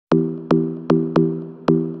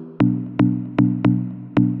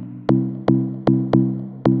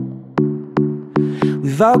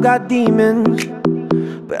We've all got demons,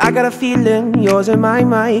 but I got a feeling yours and mine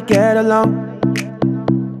might get along.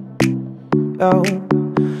 Oh,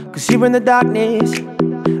 cause here in the darkness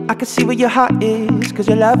I can see where your heart is, cause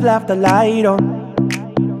your love left the light on.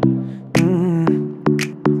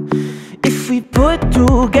 If we put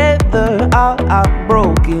together all our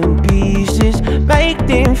broken pieces, make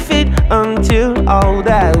them fit until all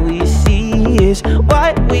that we see is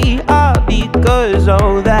what we are, because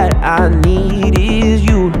all that I need is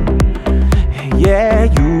you. Yeah,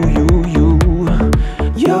 you.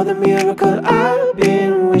 You're the miracle I've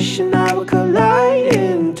been wishing I would collide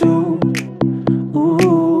into.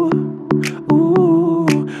 Oh,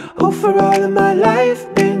 for all of my life,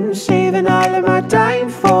 been saving all of my time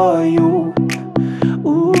for you.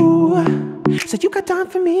 So you got time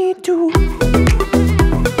for me too.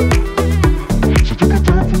 So you got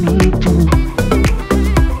time for me too.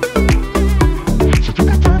 So you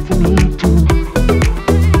got time for me too.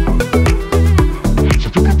 So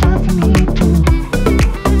you got time for me too.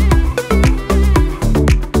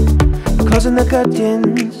 Closing the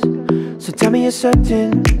curtains, so tell me you're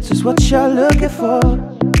certain this is what you're looking for.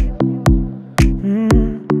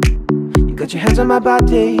 You got your hands on my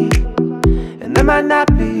body, and there might not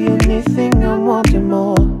be anything I'm wanting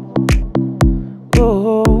more.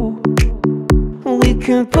 Oh, we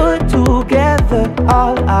can put together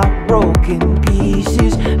all our broken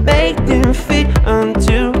pieces, make them fit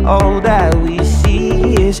until all that we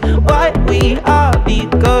see is what we are,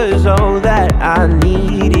 because all that I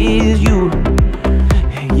need is you.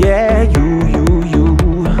 Yeah, you.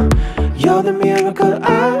 You're the miracle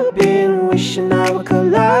I've been wishing I would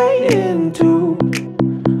collide into.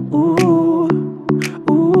 Oh,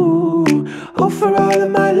 for all of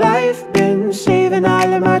my life, been saving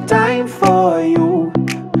all of my time for you.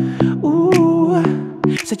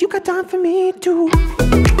 So you got time for me too.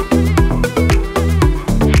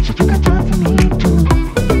 So you got time for me too.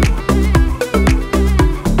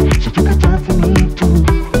 So you got time for me too.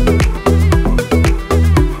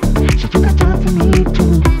 So you got time for me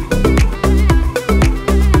too.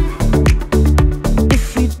 If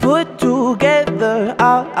we put together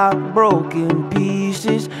all our broken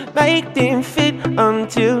pieces, make them fit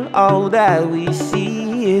until all that we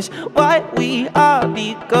see is what we are,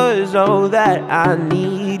 because all that I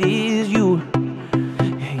need is you.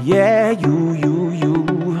 Yeah, you.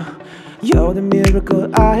 You're the miracle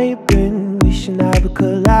I've been wishing I would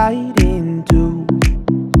collide into.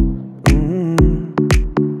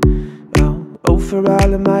 Oh, for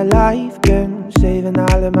all of my life, been saving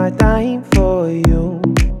all of my time for you.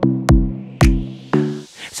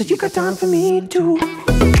 So you got time for me too.